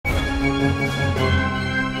Hey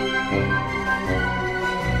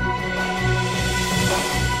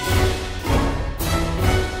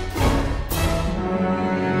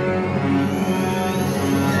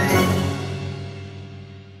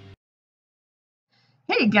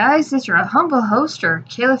guys, it's your humble host, or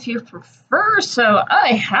Kayla if you prefer. So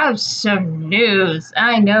I have some news.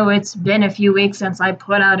 I know it's been a few weeks since I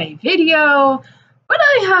put out a video, but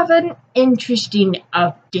I have an interesting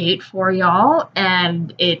update for y'all,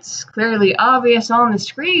 and it's clearly obvious on the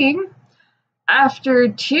screen. After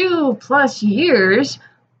 2+ years,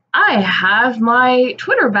 I have my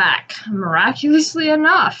Twitter back, miraculously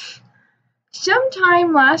enough.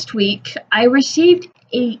 Sometime last week, I received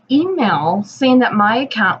an email saying that my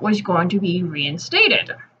account was going to be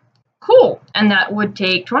reinstated. Cool, and that would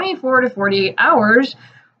take 24 to 48 hours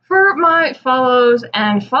for my follows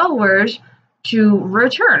and followers to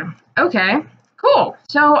return. Okay, cool.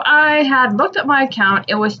 So I had looked at my account.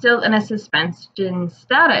 It was still in a suspension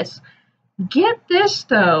status. Get this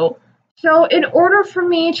though. So in order for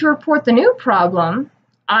me to report the new problem,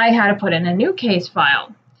 I had to put in a new case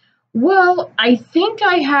file. Well, I think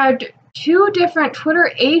I had two different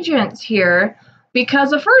Twitter agents here,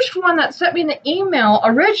 because the first one that sent me the email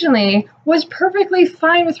originally was perfectly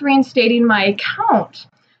fine with reinstating my account.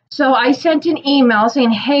 So I sent an email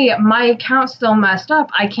saying, hey, my account's still messed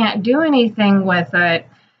up. I can't do anything with it.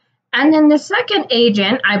 And then the second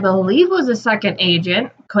agent, I believe was the second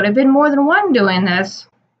agent, could have been more than one doing this,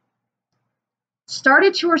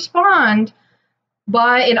 started to respond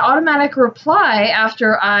by an automatic reply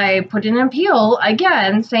after I put in an appeal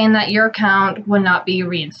again, saying that your account would not be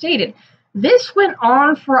reinstated. This went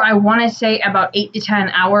on for, I want to say, about 8 to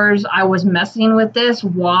 10 hours. I was messing with this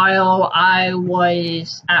while I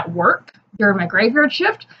was at work during my graveyard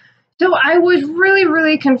shift. So I was really,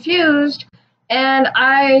 really confused, and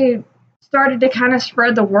I started to kind of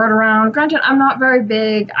spread the word around. Granted, I'm not very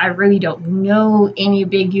big. I really don't know any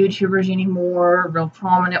big YouTubers anymore, real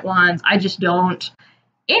prominent ones. I just don't.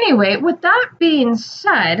 Anyway, with that being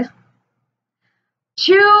said,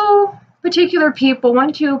 two particular people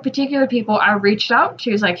I reached out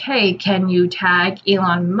to is like, hey, can you tag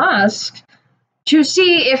Elon Musk to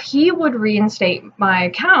see if he would reinstate my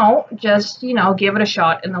account? Just, give it a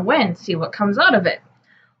shot in the wind, see what comes out of it.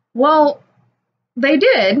 Well, they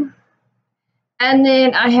did. And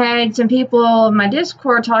then I had some people in my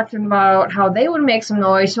Discord talking about how they would make some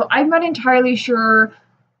noise, so I'm not entirely sure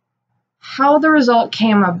how the result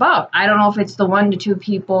came about. I don't know if it's the 1 to 2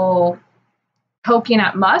 people poking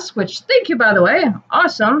at Musk, which, thank you, by the way,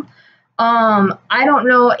 awesome. I don't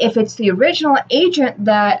know if it's the original agent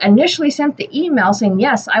that initially sent the email saying,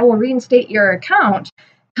 yes, I will reinstate your account,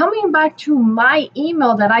 coming back to my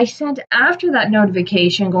email that I sent after that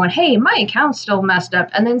notification going, hey, my account's still messed up,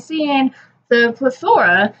 and then seeing the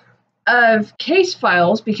plethora of case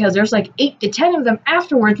files, because there's like 8 to 10 of them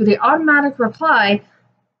afterwards, with the automatic reply,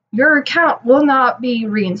 your account will not be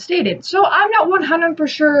reinstated. So I'm not 100%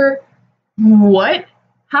 sure what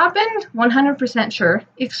happened. 100% sure.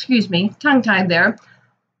 Excuse me, tongue-tied there.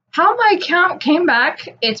 How my account came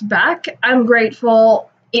back. It's back. I'm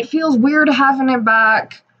grateful. It feels weird having it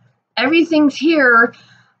back. Everything's here.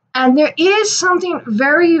 And there is something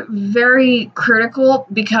very, very critical,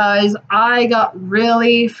 because I got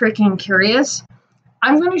really freaking curious.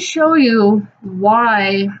 I'm going to show you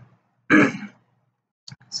why.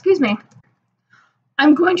 Excuse me.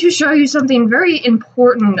 I'm going to show you something very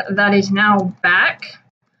important that is now back,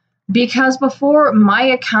 because before my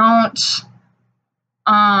account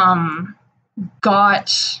got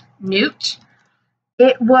nuked,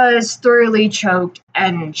 it was thoroughly choked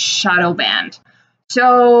and shadow banned.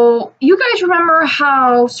 So you guys remember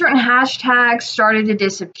how certain hashtags started to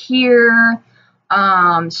disappear,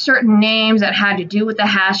 certain names that had to do with the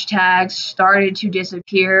hashtags started to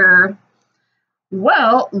disappear.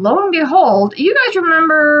 Well, lo and behold, you guys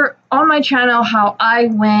remember on my channel how I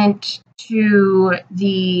went to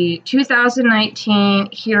the 2019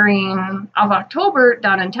 hearing of October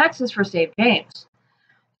down in Texas for Save Games.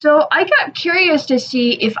 So I got curious to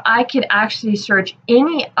see if I could actually search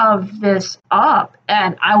any of this up,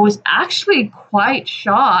 and I was actually quite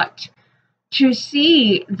shocked to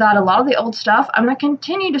see that a lot of the old stuff, I'm going to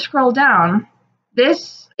continue to scroll down.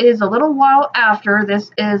 This is a little while after.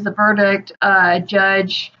 This is the verdict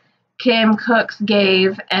Judge Kim Cooks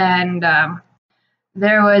gave, and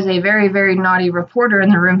there was a very, very naughty reporter in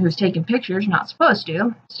the room who's taking pictures, not supposed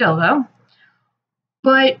to, still though.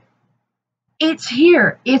 But it's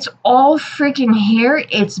here. It's all freaking here.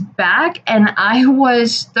 It's back, and I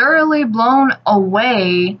was thoroughly blown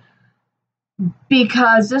away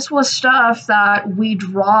because this was stuff that we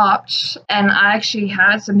dropped, and I actually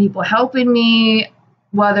had some people helping me,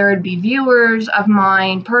 whether it be viewers of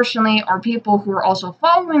mine personally or people who are also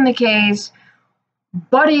following the case,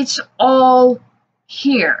 but it's all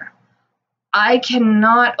here. I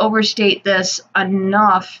cannot overstate this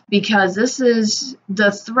enough because this is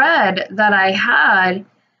the thread that I had.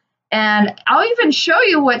 And I'll even show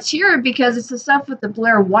you what's here because it's the stuff with the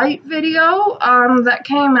Blair White video that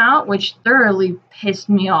came out, which thoroughly pissed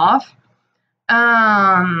me off.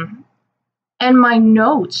 And my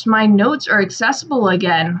notes are accessible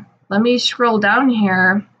again. Let me scroll down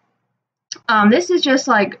here. This is just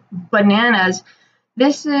like bananas.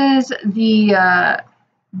 This is the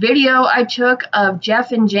video I took of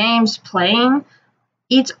Jeff and James playing.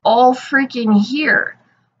 It's all freaking here.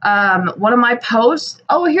 One of my posts,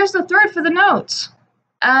 oh, here's the thread for the notes.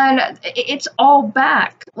 And it's all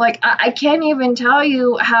back. Like, I can't even tell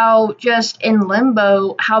you how just in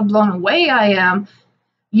limbo, how blown away I am.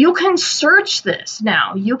 You can search this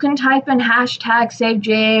now. You can type in hashtag Save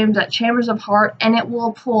James at Chambers of Heart, and it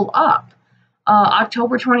will pull up.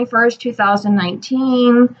 October 21st,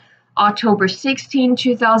 2019, October 16,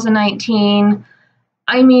 2019.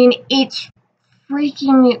 I mean, it's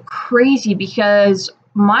freaking crazy because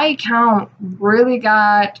my account really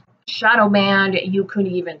got shadow banned. You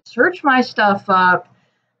couldn't even search my stuff up.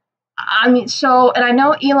 I mean, so, and I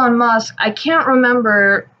know Elon Musk, I can't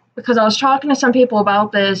remember because I was talking to some people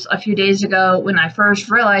about this a few days ago when I first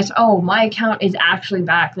realized, oh, my account is actually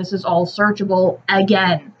back. This is all searchable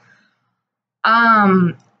again.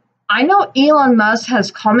 I know Elon Musk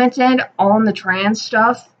has commented on the trans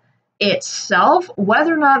stuff itself.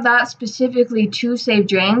 Whether or not that's specifically to Save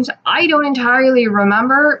James, I don't entirely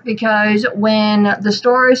remember because when the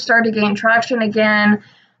story started getting traction again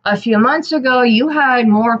a few months ago, you had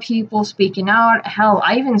more people speaking out. Hell,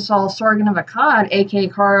 I even saw Sargon of Akkad, aka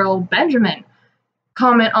Carl Benjamin,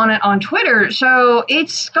 comment on it on Twitter. So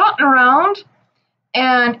it's gotten around.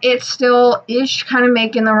 And it's still ish kind of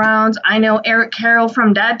making the rounds. I know Eric Carroll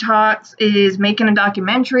from Dad Talks is making a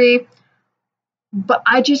documentary. But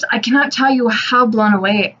I cannot tell you how blown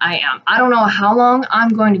away I am. I don't know how long I'm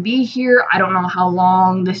going to be here. I don't know how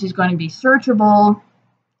long this is going to be searchable.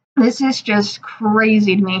 This is just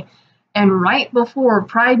crazy to me. And right before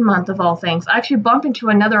Pride Month, of all things, I actually bumped into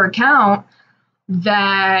another account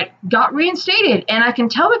that got reinstated, and I can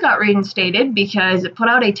tell it got reinstated because it put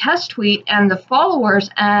out a test tweet, and the followers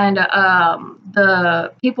and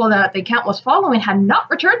the people that the account was following had not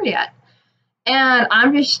returned yet. And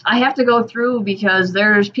I have to go through because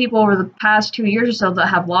there's people over the past 2 years or so that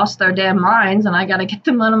have lost their damn minds, and I got to get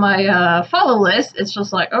them on my follow list. It's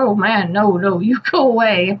just like, oh man, no, you go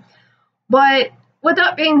away. But with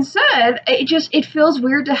that being said, it feels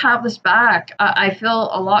weird to have this back. I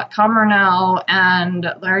feel a lot calmer now, and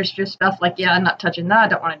there's just stuff like, yeah, I'm not touching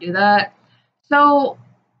that, don't want to do that. So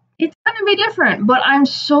it's going to be different, but I'm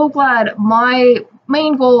so glad. My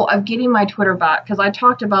main goal of getting my Twitter back, because I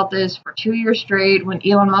talked about this for 2 years straight when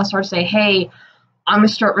Elon Musk started to say, hey, I'm going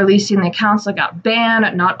to start releasing the accounts that got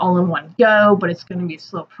banned, not all in one go, but it's going to be a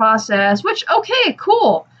slow process, which, okay,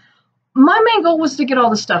 cool. My main goal was to get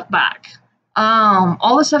all the stuff back.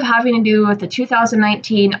 All the stuff having to do with the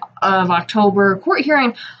 2019 of October court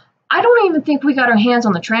hearing. I don't even think we got our hands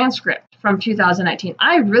on the transcript from 2019.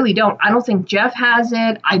 I really don't. I don't think Jeff has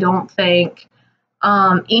it. I don't think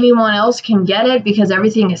anyone else can get it because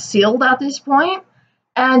everything is sealed at this point.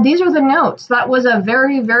 And these are the notes. That was a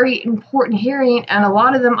very, very important hearing, and a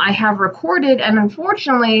lot of them I have recorded, and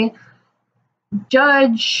unfortunately,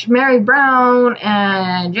 Judge Mary Brown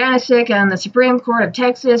and Janicic and the Supreme Court of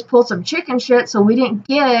Texas pulled some chicken shit, so we didn't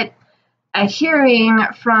get a hearing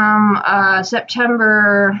from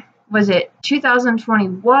September, was it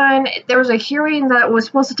 2021? There was a hearing that was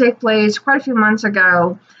supposed to take place quite a few months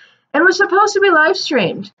ago and was supposed to be live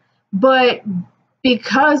streamed. But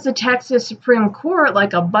because the Texas Supreme Court,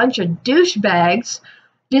 like a bunch of douchebags,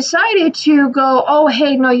 decided to go, oh,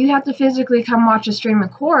 hey, no, you have to physically come watch a stream in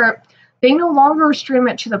court, they no longer stream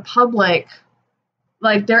it to the public.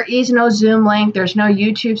 Like, there is no Zoom link, there's no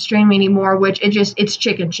YouTube stream anymore, which it's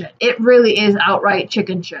chicken shit. It really is outright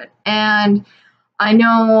chicken shit. And I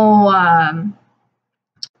know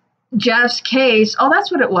Jeff's case, oh,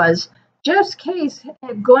 that's what it was. Jeff's case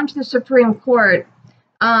going to the Supreme Court,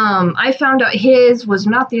 I found out his was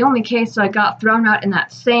not the only case that got thrown out in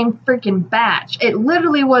that same freaking batch. It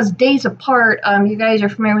literally was days apart. You guys are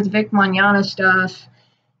familiar with Vic Manana stuff.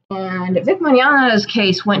 And Vic Manana's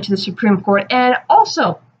case went to the Supreme Court and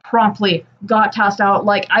also promptly got tossed out.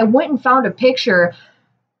 Like, I went and found a picture.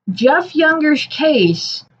 Jeff Younger's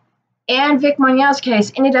case and Vic Monya's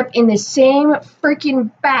case ended up in the same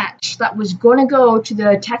freaking batch that was going to go to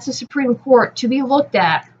the Texas Supreme Court to be looked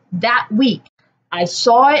at that week. I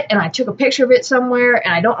saw it and I took a picture of it somewhere,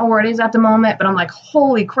 and I don't know where it is at the moment, but I'm like,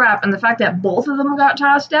 holy crap. And the fact that both of them got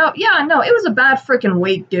tossed out, yeah, no, it was a bad freaking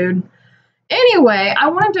week, dude. Anyway, I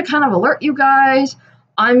wanted to kind of alert you guys.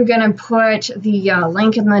 I'm going to put the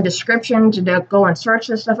link in the description to go and search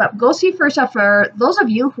this stuff up. Go see for yourself. For those of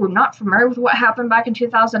you who are not familiar with what happened back in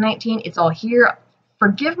 2019, it's all here.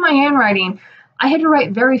 Forgive my handwriting. I had to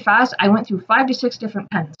write very fast. I went through 5 to 6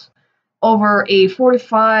 different pens over a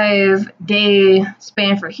 45-day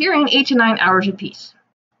span for hearing, 8 to 9 hours apiece.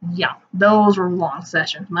 Yeah, those were long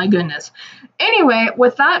sessions. My goodness. Anyway,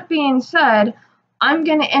 with that being said, I'm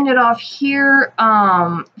going to end it off here.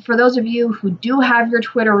 For those of you who do have your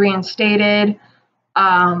Twitter reinstated,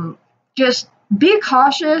 just be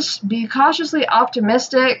cautious, be cautiously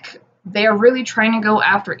optimistic. They are really trying to go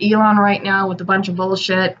after Elon right now with a bunch of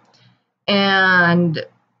bullshit. And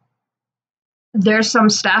there's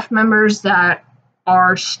some staff members that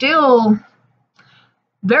are still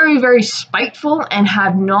very, very spiteful and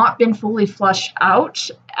have not been fully flushed out,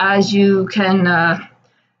 as you can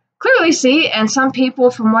clearly see. And some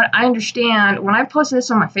people, from what I understand, when I posted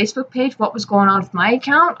this on my Facebook page, what was going on with my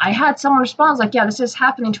account, I had someone respond like, yeah, this is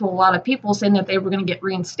happening to a lot of people, saying that they were going to get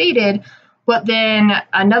reinstated, but then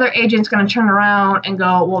another agent's going to turn around and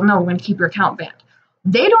go, well, no, we're going to keep your account banned.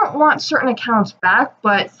 They don't want certain accounts back,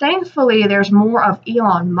 but thankfully there's more of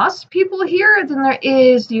Elon Musk people here than there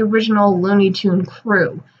is the original Looney Tune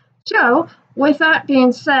crew. So, with that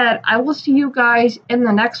being said, I will see you guys in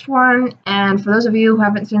the next one. And for those of you who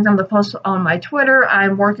haven't seen some of the posts on my Twitter,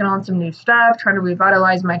 I'm working on some new stuff, trying to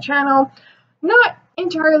revitalize my channel. Not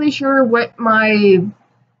entirely sure what my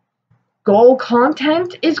goal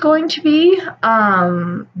content is going to be,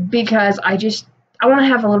 because I want to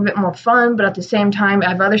have a little bit more fun, but at the same time, I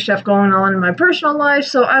have other stuff going on in my personal life,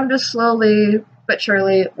 so I'm just slowly but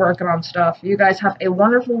surely working on stuff. You guys have a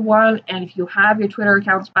wonderful one, and if you have your Twitter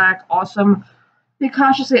accounts back, awesome. Be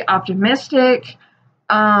cautiously optimistic.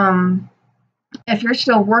 If you're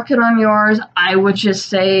still working on yours, I would just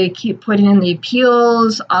say keep putting in the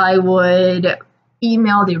appeals. I would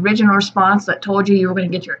email the original response that told you were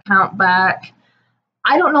going to get your account back.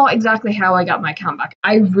 I don't know exactly how I got my account back.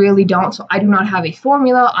 I really don't, so I do not have a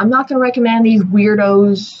formula. I'm not going to recommend these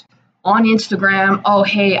weirdos on Instagram, oh,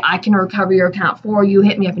 hey, I can recover your account for you,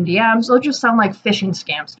 hit me up in DMs. Those just sound like phishing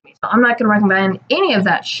scams to me. So I'm not going to recommend any of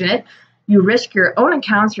that shit. You risk your own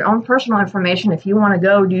accounts, your own personal information if you want to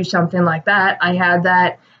go do something like that. I had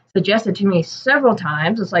that suggested to me several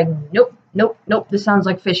times. It's like, nope, nope, nope, this sounds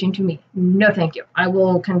like phishing to me. No, thank you. I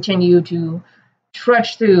will continue to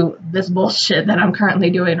trudge through this bullshit that I'm currently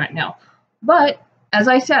doing right now. But as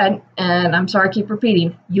I said, and I'm sorry I keep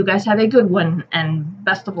repeating, you guys have a good one and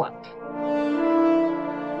best of luck.